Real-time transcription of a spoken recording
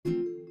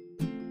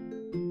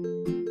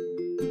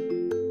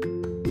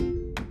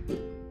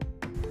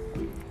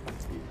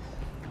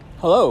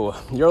Hello,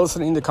 you're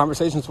listening to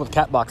Conversations with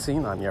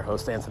Catboxing. I'm your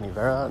host, Anthony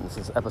Vera, and this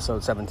is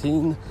episode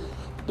 17,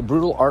 The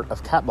Brutal Art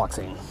of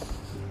Catboxing.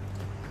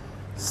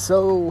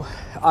 So,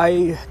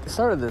 I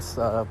started this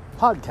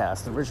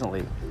podcast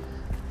originally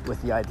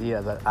with the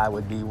idea that I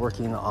would be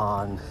working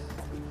on,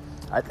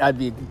 I'd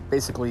be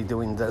basically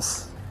doing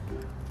this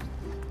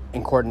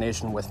in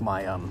coordination with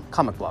my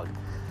comic blog,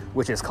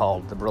 which is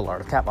called The Brutal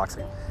Art of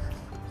Catboxing.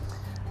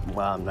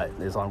 That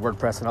is on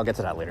WordPress, and I'll get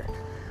to that later.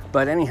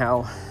 But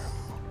anyhow,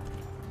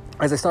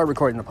 as I started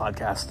recording the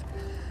podcast,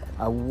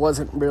 I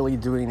wasn't really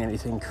doing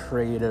anything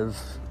creative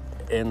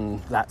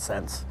in that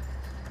sense.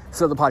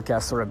 So the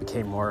podcast sort of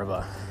became more of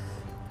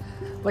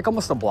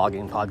almost a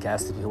blogging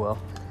podcast, if you will.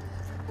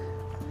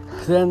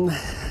 Then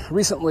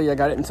recently I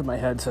got it into my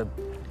head to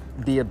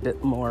be a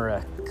bit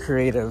more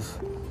creative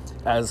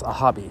as a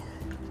hobby.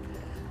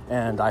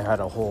 And I had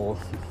a whole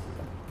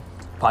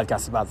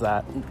podcast about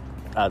that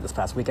this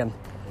past weekend.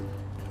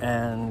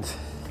 And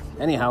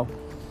anyhow,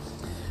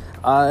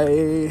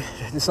 I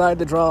decided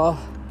to draw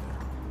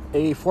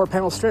a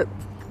 4-panel strip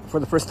for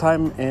the first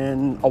time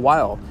in a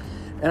while.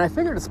 And I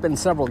figured it's been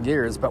several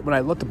years, but when I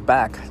looked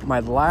back,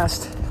 my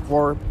last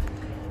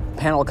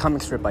 4-panel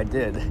comic strip I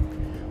did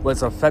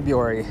was of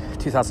February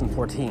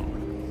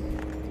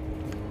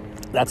 2014.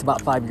 That's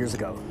about 5 years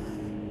ago.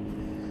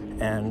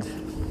 And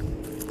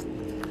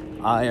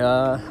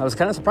I was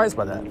kind of surprised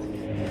by that.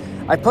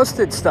 I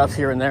posted stuff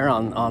here and there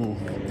on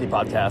the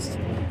podcast,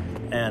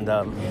 and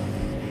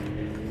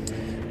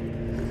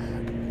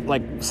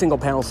like single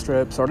panel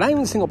strips, or not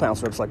even single panel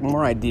strips, like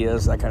more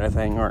ideas, that kind of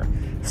thing, or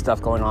stuff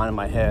going on in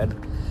my head.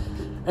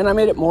 And I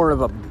made it more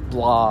of a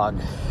blog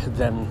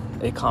than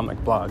a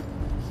comic blog.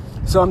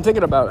 So I'm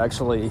thinking about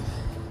actually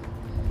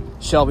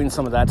shelving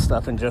some of that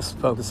stuff and just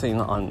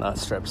focusing on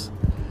strips,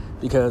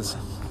 because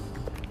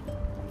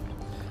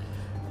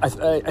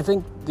I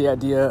think the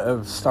idea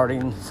of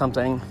starting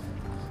something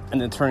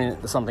and then turning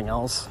it to something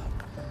else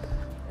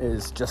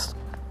is just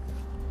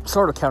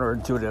sort of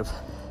counterintuitive.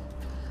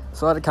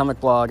 So I had a comic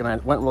blog, and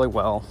it went really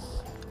well.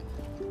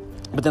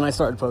 But then I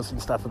started posting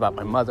stuff about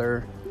my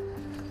mother,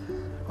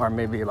 or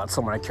maybe about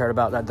someone I cared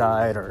about that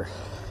died, or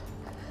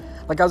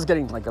I was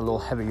getting a little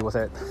heavy with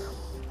it,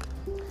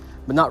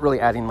 but not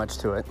really adding much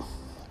to it.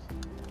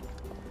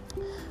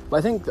 But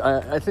I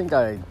think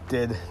I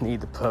did need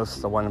to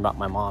post the one about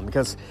my mom,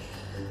 because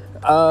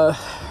my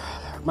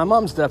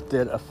mom's death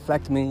did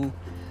affect me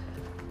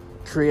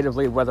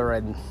creatively, whether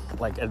I'd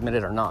admit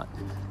it or not,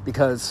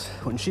 because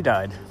when she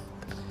died,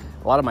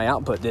 a lot of my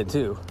output did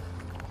too.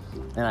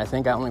 And I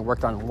think I only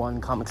worked on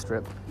one comic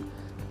strip,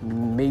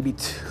 maybe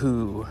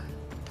two,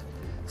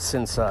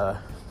 since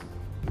her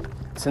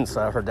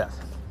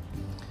death.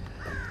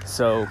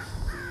 So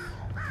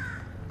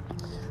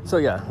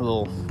yeah, a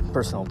little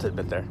personal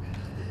tidbit there.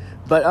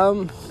 But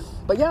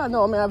yeah,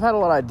 no, I mean, I've had a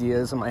lot of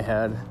ideas in my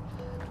head,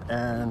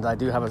 and I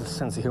do have a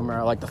sense of humor,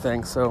 I like to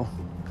think. So,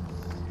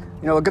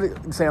 a good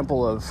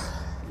example of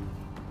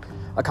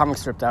a comic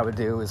strip that I would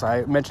do is,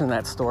 I mentioned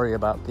that story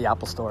about the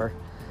Apple Store.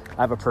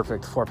 I have a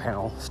perfect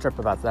 4-panel strip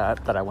about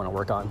that I want to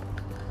work on.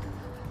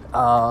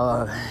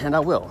 And I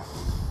will.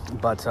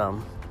 But I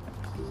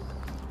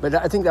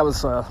think that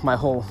was my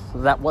whole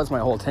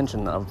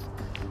intention of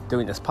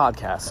doing this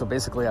podcast. So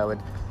basically I would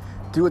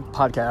do a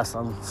podcast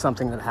on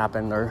something that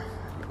happened, or,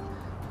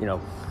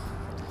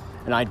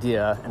 an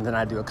idea, and then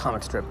I'd do a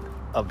comic strip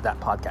of that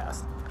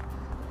podcast.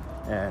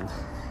 And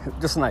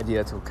just an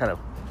idea to kind of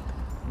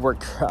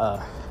work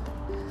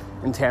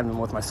in tandem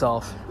with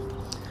myself,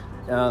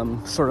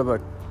 sort of a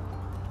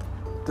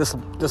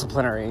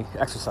disciplinary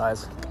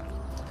exercise.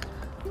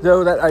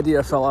 Though that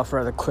idea fell off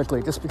rather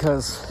quickly, just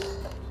because,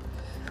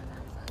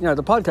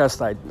 the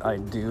podcasts I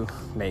do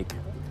make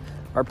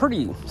are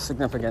pretty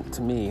significant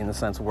to me, in the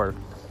sense where,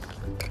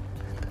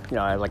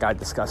 I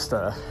discussed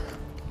a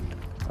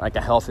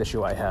health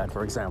issue I had,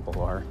 for example,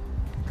 or,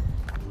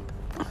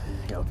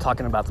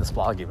 talking about this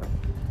blog even.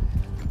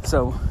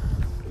 So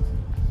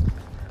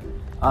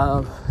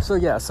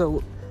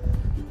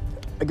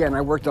again,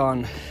 I worked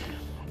on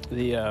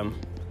the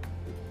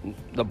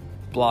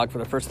blog for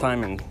the first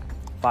time in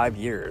 5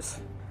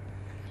 years,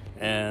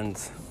 and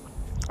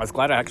I was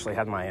glad I actually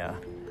had my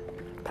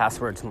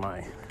password to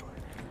my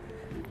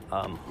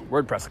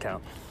WordPress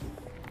account.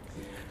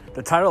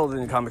 The title of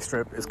the comic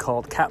strip is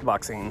called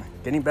Catboxing: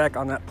 Getting Back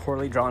on That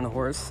Poorly Drawn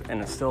Horse,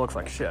 and it still looks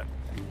like shit.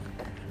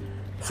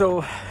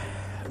 So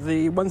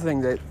the one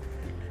thing that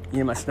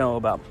you must know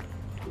about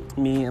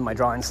me and my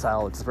drawing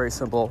style, it's very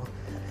simple.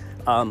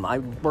 I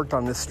worked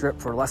on this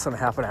strip for less than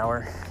half an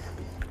hour.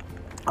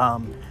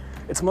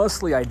 It's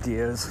mostly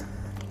ideas.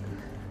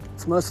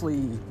 It's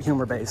mostly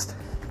humor-based.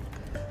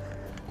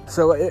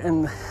 So,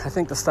 and I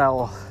think the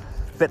style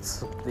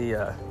fits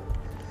the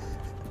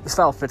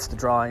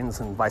drawings,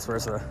 and vice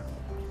versa.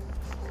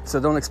 So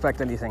don't expect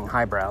anything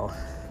highbrow.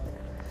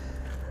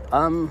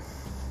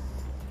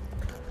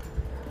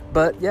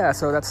 But yeah,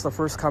 so that's the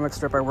first comic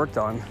strip I worked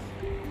on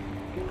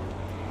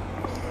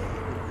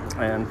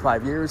in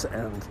 5 years,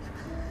 and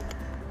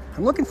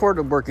I'm looking forward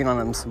to working on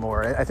them some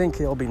more. I think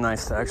it'll be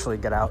nice to actually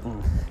get out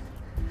and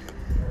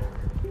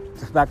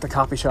back to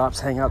coffee shops,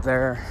 hang out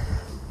there.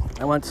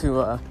 I went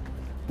to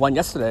one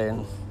yesterday,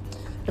 and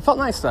it felt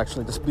nice to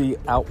actually just be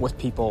out with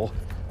people,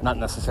 not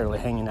necessarily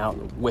hanging out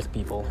with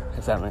people,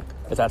 if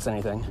that's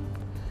anything.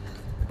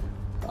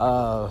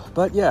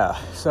 But yeah,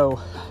 so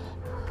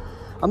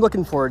I'm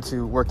looking forward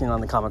to working on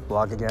the comic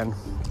blog again.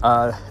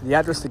 The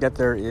address to get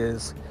there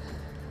is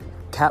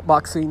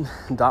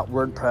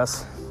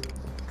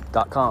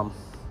catboxing.wordpress.com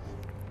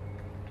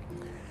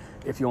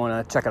if you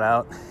want to check it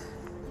out.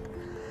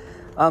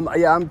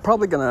 I'm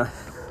probably going to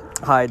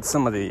hide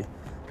some of the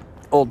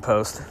old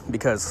posts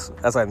because,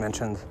 as I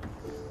mentioned,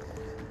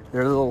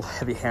 they're a little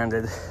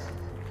heavy-handed,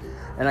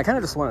 and I kind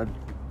of just want to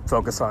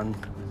focus on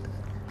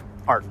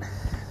art,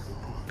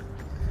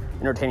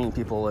 entertaining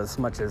people as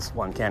much as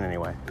one can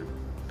anyway.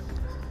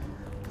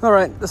 All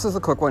right, this is a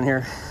quick one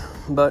here,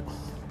 but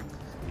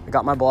I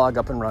got my blog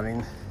up and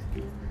running,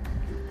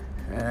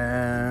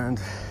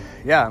 and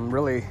yeah, I'm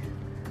really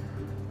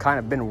kind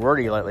of been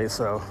wordy lately,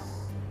 so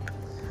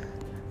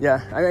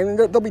yeah, I mean,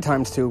 there'll be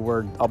times too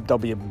where there'll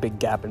be a big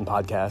gap in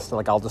podcasts,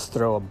 like I'll just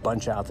throw a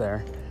bunch out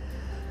there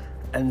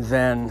and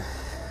then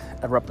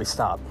abruptly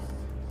stop.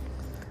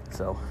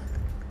 So,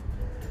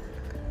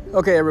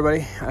 okay,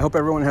 everybody, I hope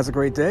everyone has a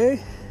great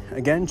day.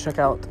 Again, check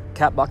out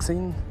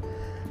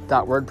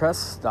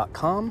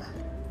catboxing.wordpress.com,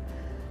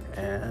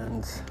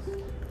 and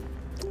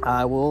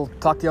I will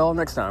talk to y'all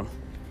next time.